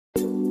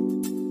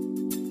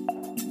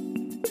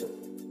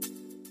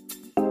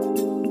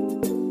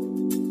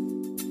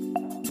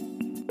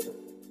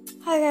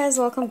guys,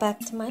 welcome back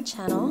to my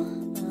channel.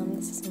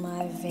 This is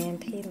my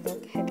Vampy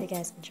look. Hope you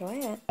guys enjoy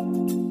it.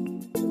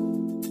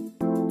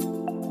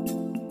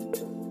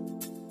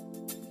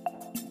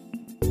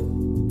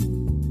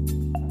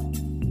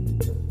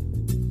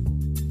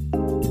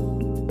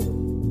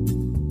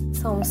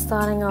 So I'm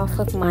starting off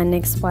with my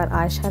NYX white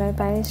eyeshadow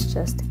base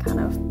just to kind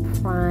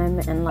of prime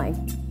and like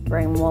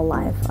bring more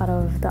life out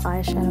of the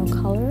eyeshadow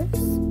colors.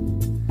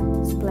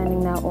 Just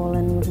blending that all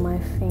in with my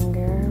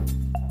finger.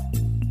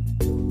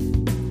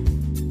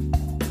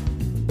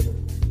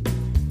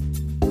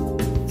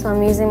 So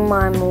I'm using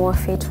my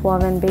Morphe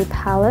 12NB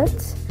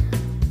palette.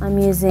 I'm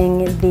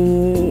using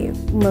the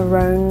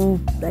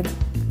maroon, like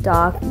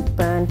dark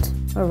burnt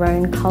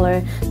maroon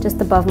color just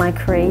above my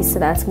crease so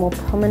that's more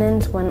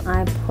prominent when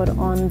I put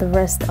on the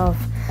rest of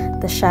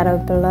the shadow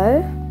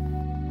below.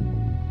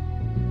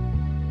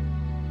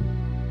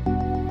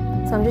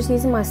 So I'm just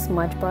using my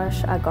smudge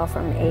brush I got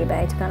from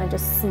eBay to kind of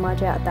just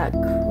smudge out that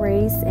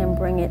crease and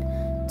bring it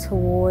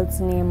towards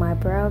near my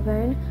brow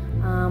bone.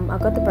 I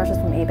got the brushes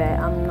from eBay.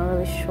 I'm not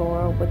really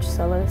sure which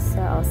seller, so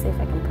I'll see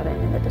if I can put it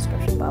in the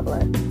description bar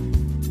below.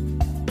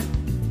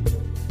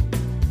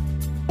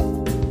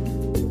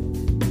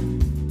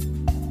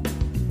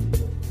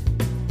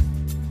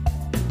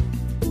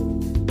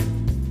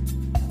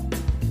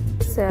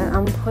 So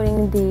I'm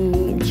putting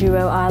the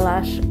Duo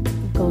eyelash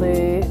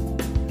glue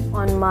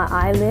on my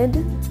eyelid,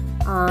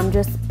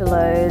 just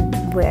below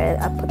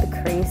where I put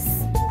the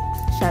crease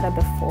shadow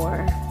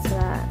before, so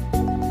that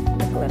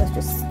the glitter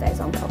just stays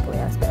on properly,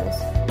 I suppose.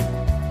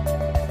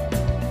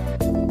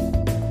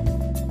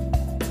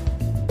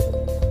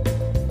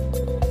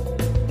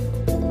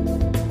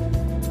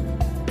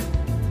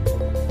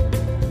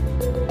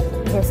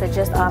 Okay, so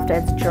just after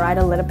it's dried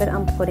a little bit,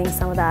 I'm putting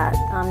some of that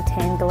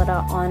tan glitter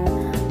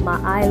on my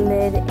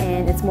eyelid,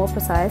 and it's more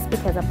precise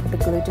because I put the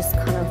glue just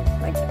kind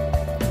of like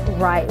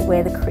right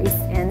where the crease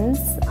ends,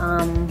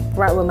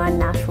 right where my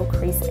natural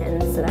crease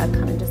ends, so that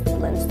kind of just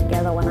blends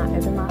together when I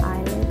open my eyelid.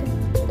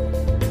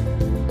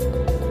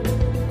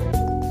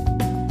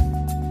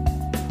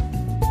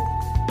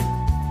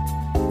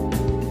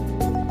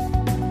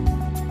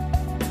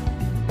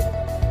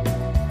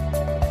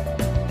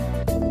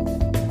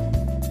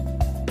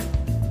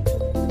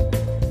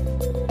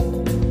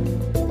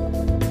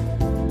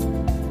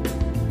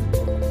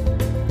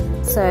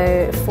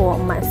 So for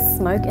my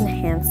smoke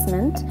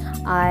enhancement,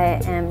 I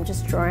am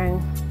just drawing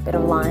a bit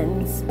of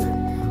lines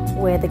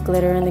where the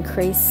glitter and the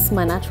crease,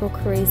 my natural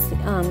crease,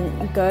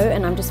 go,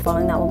 and I'm just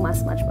following that with my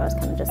smudge brush,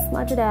 kind of just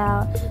smudge it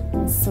out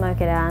and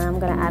smoke it out, and I'm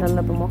going to add a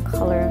little bit more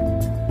color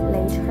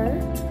later.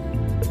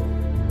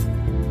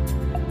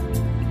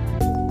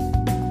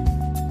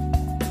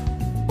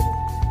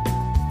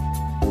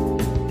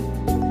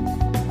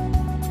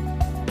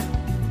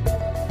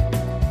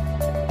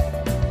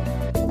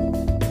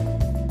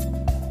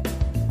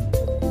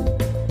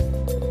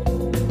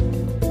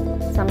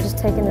 I'm just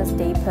taking this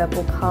deep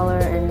purple color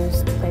and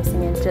just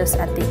placing it just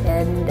at the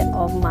end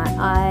of my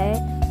eye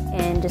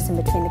and just in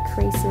between the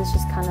creases,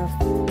 just kind of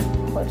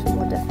put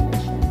more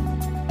definition.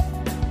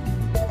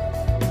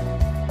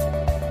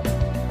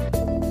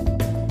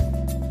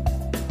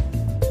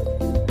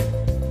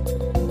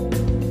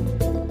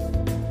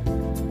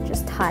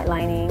 Just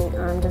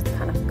tightlining, just to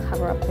kind of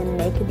cover up the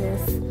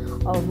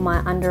nakedness of my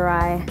under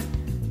eye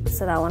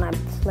so that when I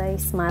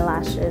place my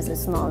lashes,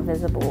 it's not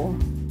visible.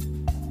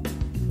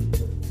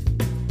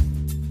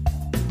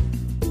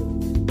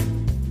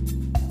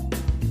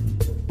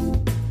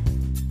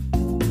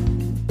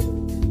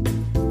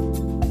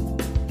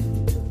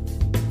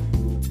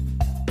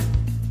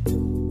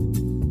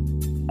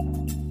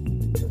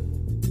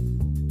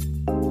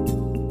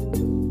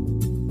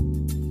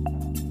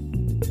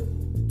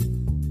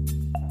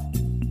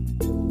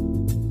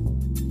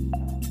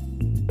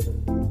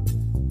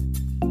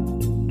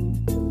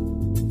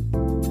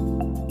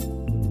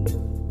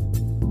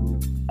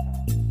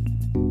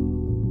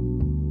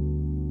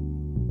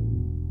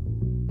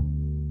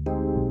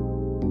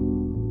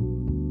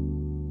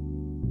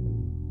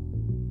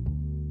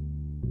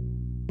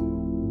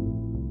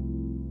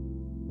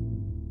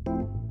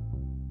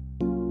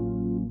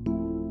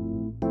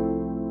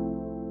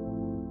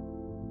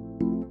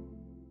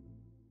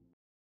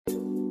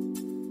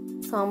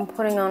 So I'm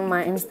putting on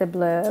my Insta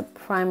Blur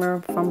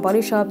primer from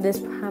Body Shop. This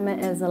primer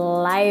is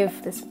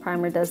alive. This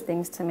primer does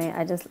things to me.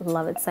 I just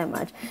love it so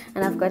much.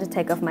 And I forgot to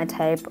take off my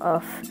tape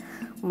off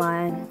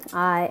my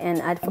eye, and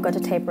I forgot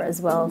to taper it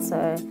as well,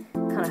 so it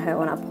kind of hurt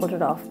when I pulled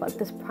it off. But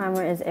this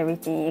primer is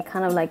everything. It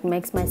kind of like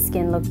makes my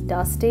skin look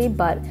dusty,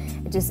 but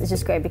it's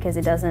just great because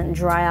it doesn't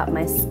dry out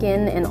my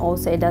skin, and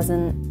also it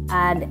doesn't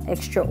add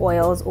extra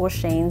oils or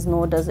sheens,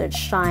 nor does it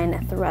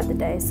shine throughout the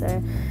day.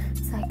 So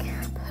it's like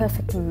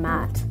perfect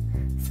matte.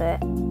 So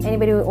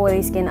anybody with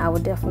oily skin, I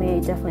would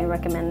definitely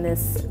recommend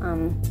this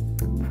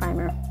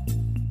primer.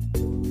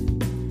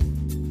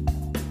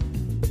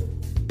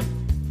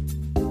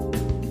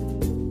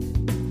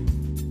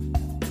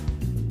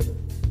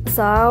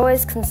 So I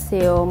always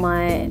conceal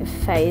my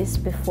face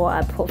before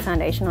I put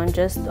foundation on,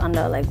 just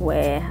under like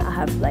where I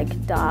have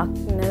like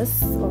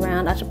darkness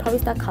around. I should probably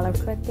start color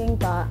correcting,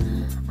 but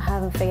I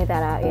haven't figured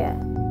that out yet.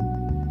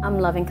 I'm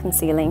loving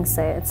concealing,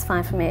 so it's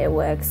fine for me, it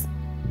works.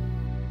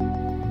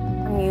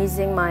 I'm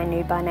using my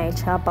Nude by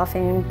Nature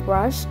buffing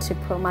brush to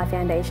put my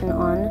foundation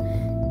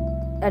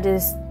on. I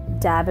just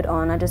dab it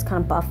on, I just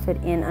kind of buff it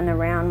in and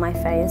around my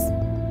face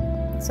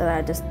so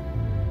that it just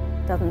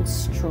doesn't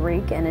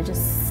streak and it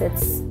just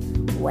sits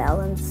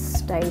well and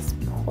stays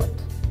put.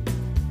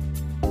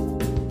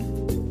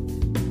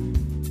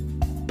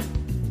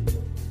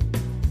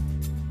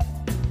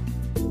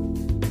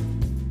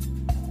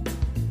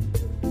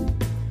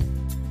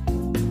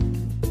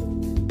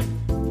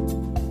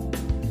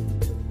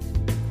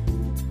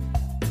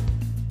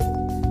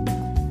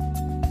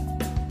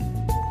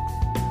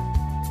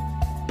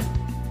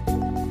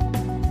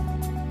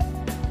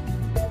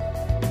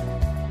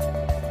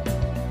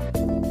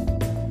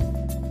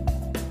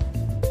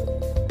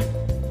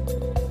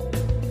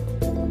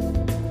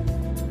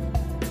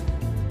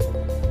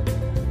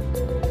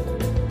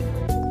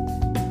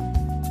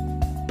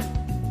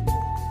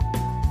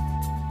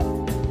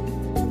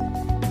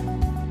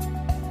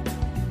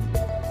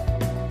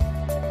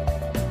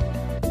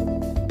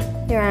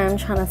 Here I am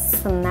trying to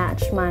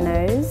snatch my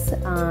nose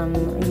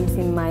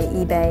using my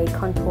eBay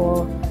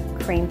contour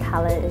cream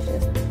palette. It's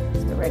just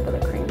a regular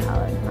cream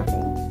palette,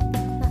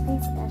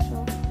 nothing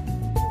special.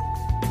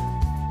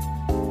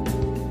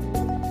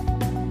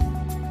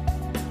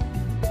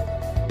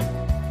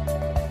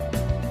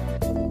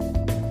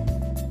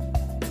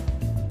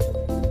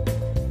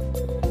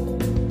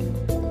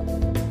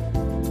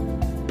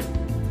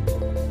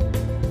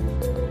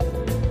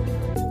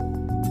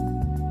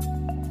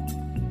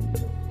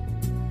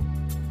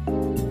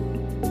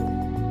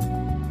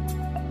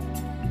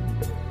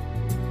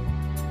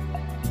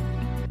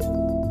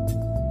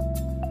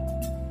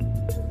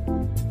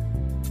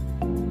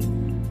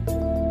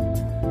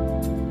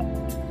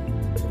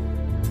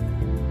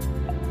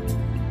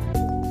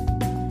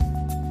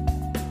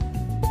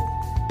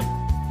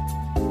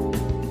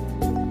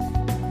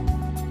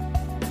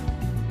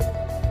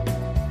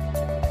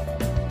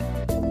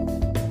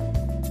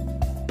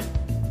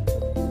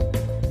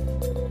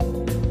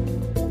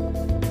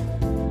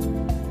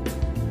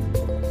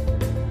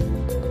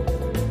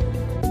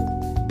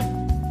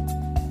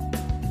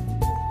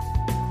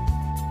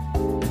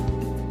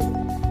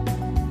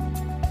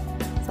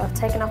 I've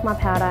taken off my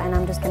powder and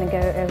I'm just going to go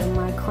over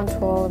my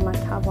contour with my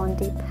Carbon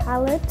D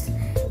palette,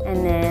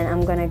 and then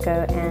I'm going to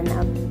go and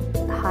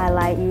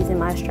highlight using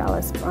my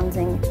Australis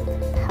bronzing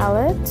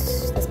palette.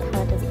 This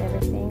palette does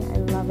everything.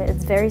 I love it.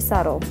 It's very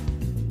subtle,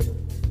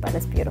 but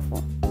it's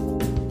beautiful.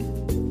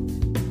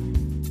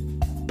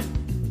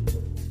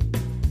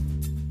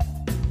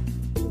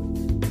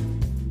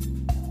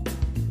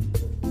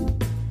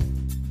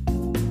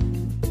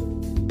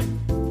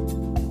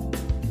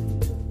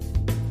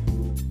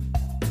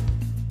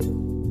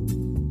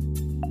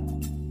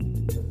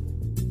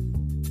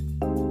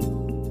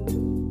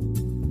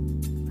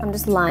 I'm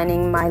just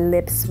lining my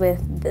lips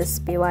with this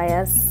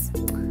BYS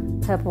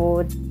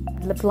purple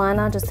lip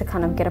liner just to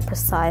kind of get a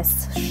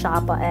precise,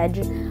 sharper edge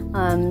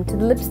to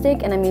the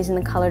lipstick, and I'm using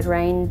the Coloured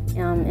Rain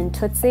in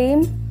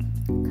Tootsie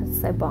because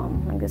it's so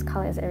bomb. Like, this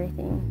colour is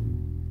everything.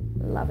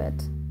 Love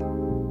it.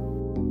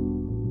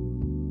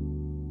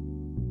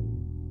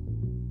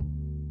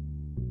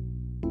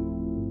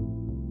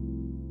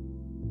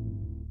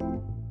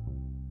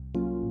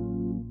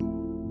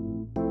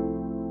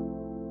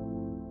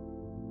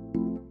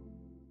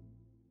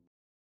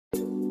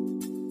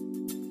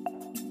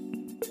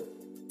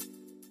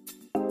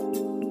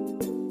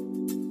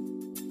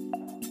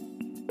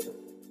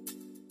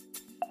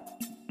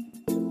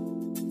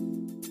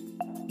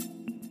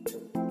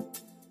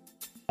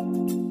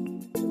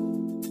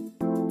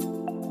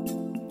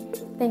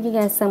 Thank you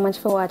guys so much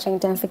for watching.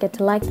 Don't forget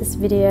to like this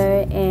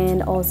video,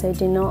 and also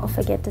do not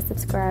forget to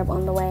subscribe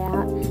on the way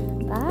out.